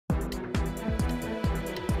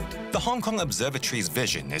Hong Kong Observatory's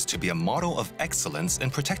vision is to be a model of excellence in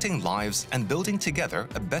protecting lives and building together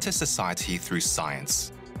a better society through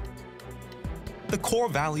science. The core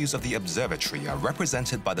values of the observatory are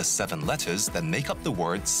represented by the 7 letters that make up the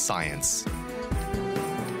word science.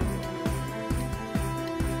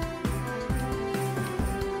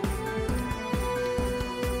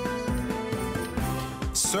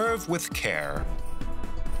 Serve with care.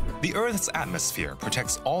 The Earth's atmosphere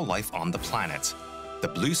protects all life on the planet. The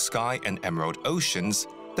blue sky and emerald oceans,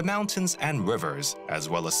 the mountains and rivers, as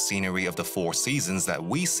well as scenery of the 4 seasons that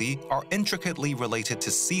we see are intricately related to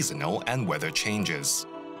seasonal and weather changes.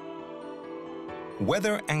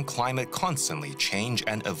 Weather and climate constantly change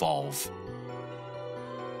and evolve.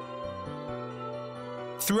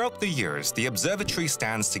 Throughout the years, the observatory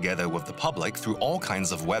stands together with the public through all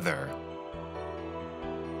kinds of weather.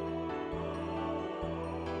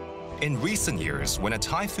 In recent years, when a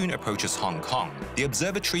typhoon approaches Hong Kong, the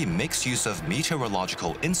observatory makes use of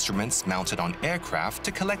meteorological instruments mounted on aircraft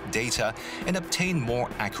to collect data and obtain more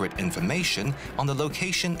accurate information on the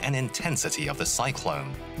location and intensity of the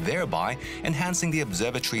cyclone, thereby enhancing the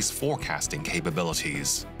observatory's forecasting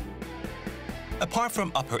capabilities. Apart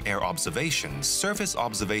from upper air observations, surface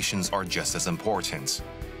observations are just as important.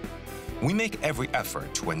 We make every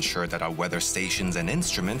effort to ensure that our weather stations and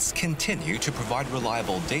instruments continue to provide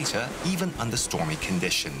reliable data even under stormy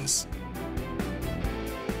conditions.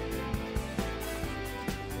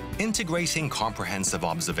 Integrating comprehensive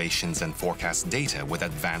observations and forecast data with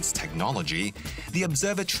advanced technology, the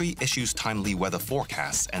observatory issues timely weather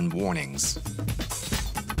forecasts and warnings.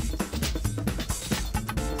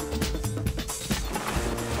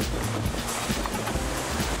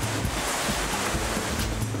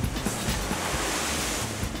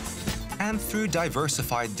 And through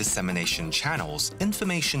diversified dissemination channels,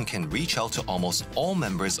 information can reach out to almost all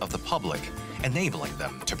members of the public, enabling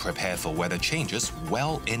them to prepare for weather changes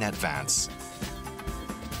well in advance.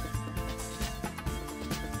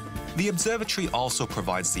 The observatory also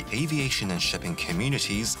provides the aviation and shipping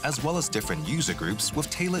communities, as well as different user groups, with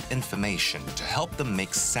tailored information to help them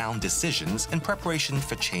make sound decisions in preparation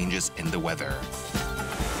for changes in the weather.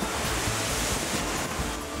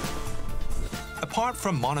 Apart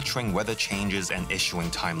from monitoring weather changes and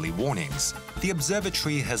issuing timely warnings, the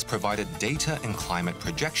observatory has provided data and climate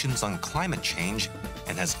projections on climate change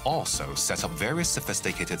and has also set up various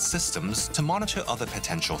sophisticated systems to monitor other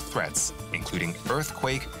potential threats, including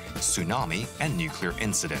earthquake, tsunami, and nuclear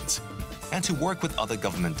incident, and to work with other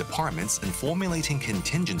government departments in formulating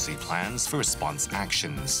contingency plans for response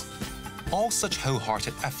actions. All such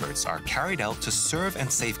wholehearted efforts are carried out to serve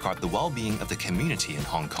and safeguard the well-being of the community in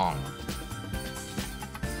Hong Kong.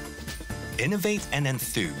 Innovate and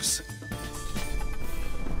Enthuse.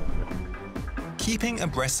 Keeping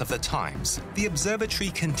abreast of the times, the observatory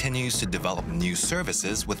continues to develop new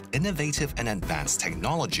services with innovative and advanced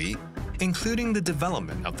technology, including the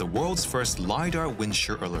development of the world's first LiDAR wind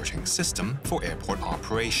shear alerting system for airport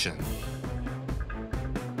operation.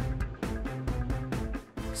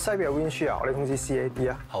 西邊有 wind shear， 我哋通知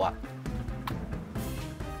CAD 啊。好啊。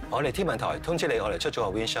我哋天文台通知你，我哋出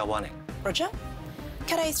咗個 wind shear warning。Roger.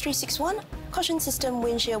 Cathay 361, caution system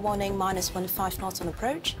wind shear warning -15 knots on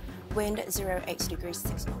approach, wind 08 degrees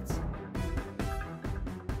 6 knots.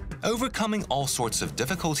 Overcoming all sorts of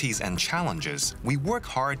difficulties and challenges, we work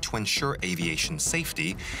hard to ensure aviation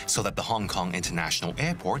safety so that the Hong Kong International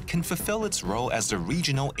Airport can fulfill its role as the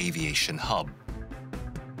regional aviation hub.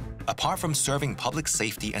 Apart from serving public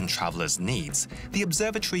safety and travelers' needs, the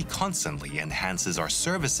observatory constantly enhances our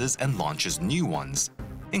services and launches new ones,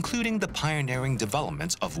 including the pioneering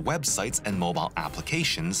development of websites and mobile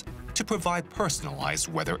applications to provide personalized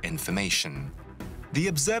weather information. The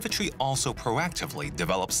observatory also proactively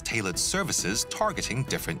develops tailored services targeting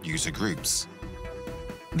different user groups.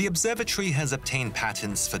 The observatory has obtained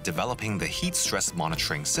patents for developing the heat stress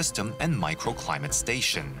monitoring system and microclimate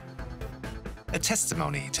station, a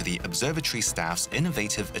testimony to the observatory staff's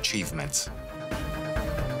innovative achievement.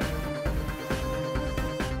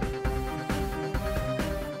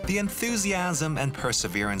 The enthusiasm and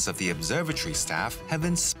perseverance of the observatory staff have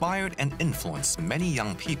inspired and influenced many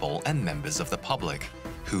young people and members of the public,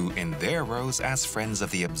 who, in their roles as friends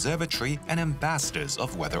of the observatory and ambassadors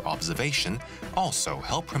of weather observation, also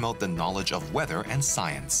help promote the knowledge of weather and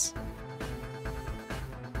science.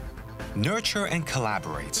 Nurture and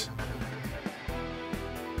collaborate.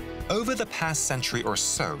 Over the past century or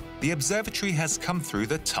so, the observatory has come through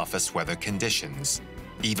the toughest weather conditions.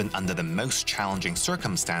 Even under the most challenging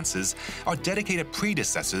circumstances, our dedicated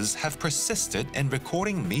predecessors have persisted in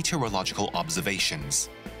recording meteorological observations.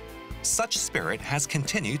 Such spirit has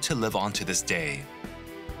continued to live on to this day.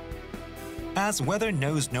 As weather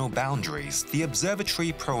knows no boundaries, the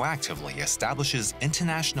observatory proactively establishes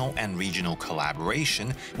international and regional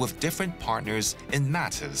collaboration with different partners in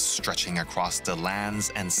matters stretching across the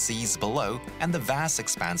lands and seas below and the vast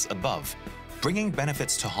expanse above, bringing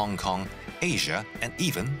benefits to Hong Kong, Asia, and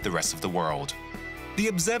even the rest of the world. The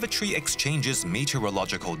observatory exchanges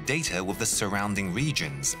meteorological data with the surrounding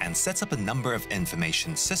regions and sets up a number of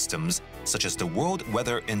information systems, such as the World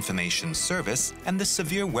Weather Information Service and the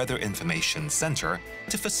Severe Weather Information Center,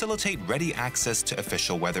 to facilitate ready access to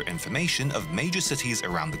official weather information of major cities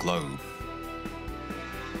around the globe.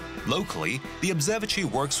 Locally, the observatory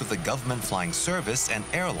works with the government flying service and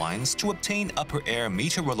airlines to obtain upper air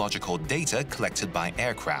meteorological data collected by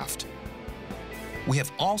aircraft. We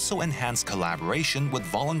have also enhanced collaboration with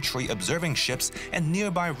voluntary observing ships and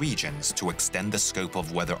nearby regions to extend the scope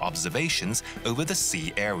of weather observations over the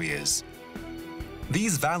sea areas.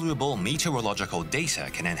 These valuable meteorological data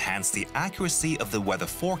can enhance the accuracy of the weather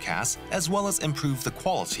forecast as well as improve the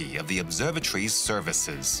quality of the observatory's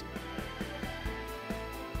services.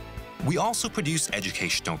 We also produce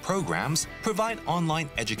educational programs, provide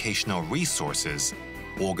online educational resources,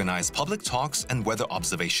 organize public talks and weather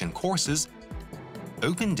observation courses,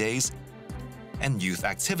 open days, and youth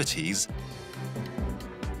activities,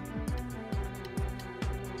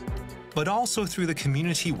 but also through the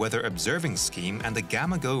Community Weather Observing Scheme and the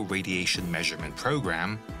Gamma-Go Radiation Measurement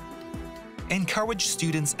Program, encourage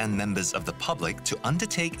students and members of the public to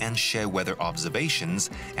undertake and share weather observations,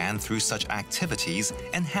 and through such activities,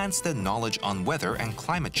 enhance their knowledge on weather and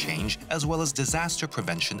climate change as well as disaster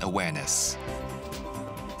prevention awareness.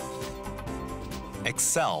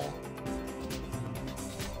 Excel.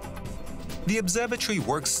 The observatory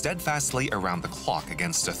works steadfastly around the clock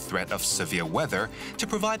against the threat of severe weather to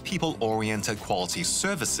provide people-oriented quality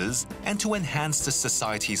services and to enhance the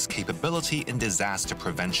society's capability in disaster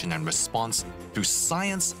prevention and response through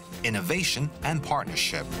science, innovation, and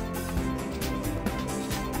partnership.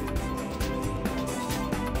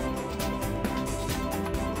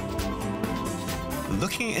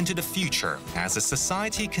 Looking into the future, as the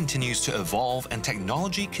society continues to evolve and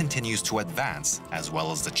technology continues to advance, as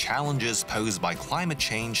well as the challenges posed by climate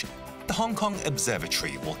change, the Hong Kong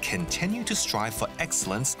Observatory will continue to strive for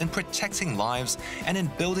excellence in protecting lives and in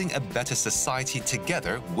building a better society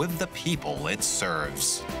together with the people it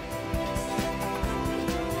serves.